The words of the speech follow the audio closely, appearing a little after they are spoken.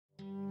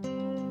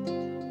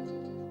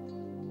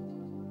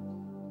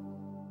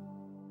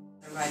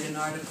write an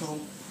article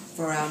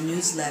for our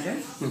newsletter.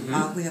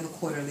 We have a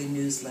quarterly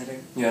newsletter.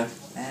 Yeah.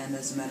 And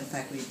as a matter of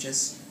fact, we're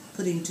just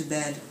putting to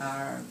bed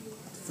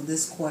for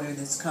this quarter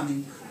that's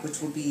coming,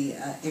 which will be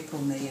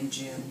April, May, and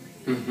June.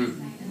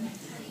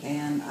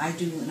 And I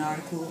do an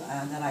article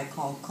that I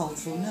call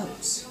Cultural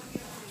Notes.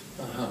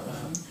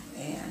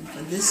 And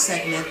for this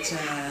segment,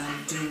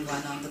 I'm doing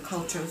one on the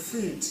culture of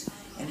foods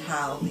and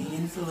how the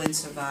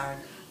influence of our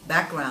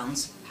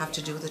backgrounds have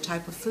to do with the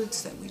type of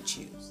foods that we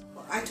choose.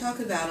 I talk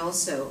about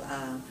also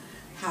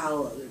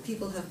how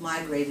people have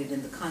migrated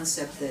in the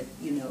concept that,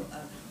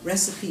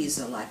 recipes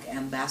are like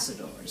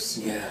ambassadors.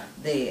 Yeah.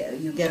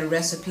 You get a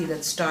recipe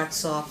that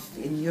starts off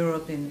in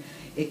Europe and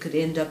it could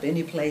end up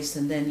any place,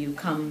 and then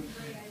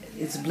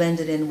it's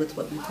blended in with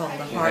what we call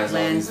the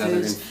heartland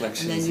foods,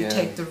 and then you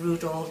take the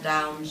route all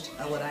down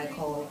what I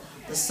call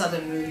the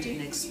southern route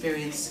and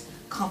experience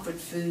comfort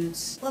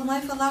foods. Well,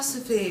 my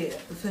philosophy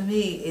for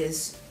me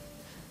is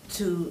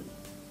to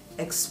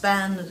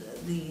expand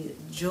the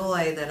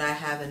joy that I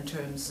have in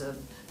terms of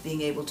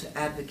being able to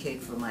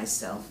advocate for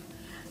myself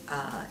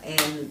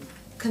and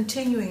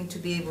continuing to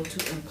be able to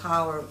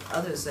empower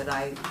others that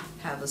I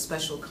have a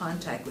special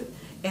contact with,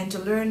 and to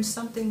learn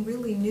something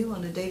really new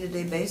on a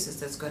day-to-day basis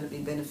that's going to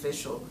be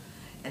beneficial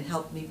and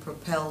help me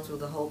propel through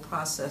the whole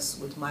process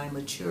with my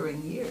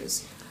maturing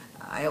years.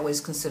 I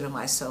always consider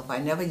myself, I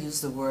never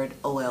use the word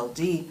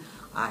OLD,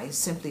 I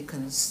simply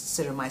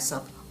consider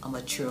myself a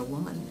mature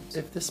woman.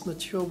 If this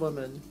mature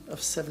woman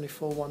of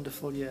 74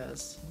 wonderful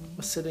years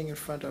was sitting in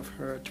front of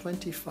her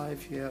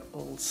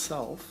 25-year-old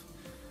self,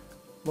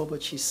 what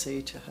would she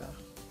say to her?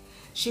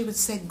 She would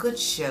say, "Good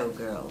show,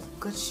 girl,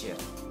 good show."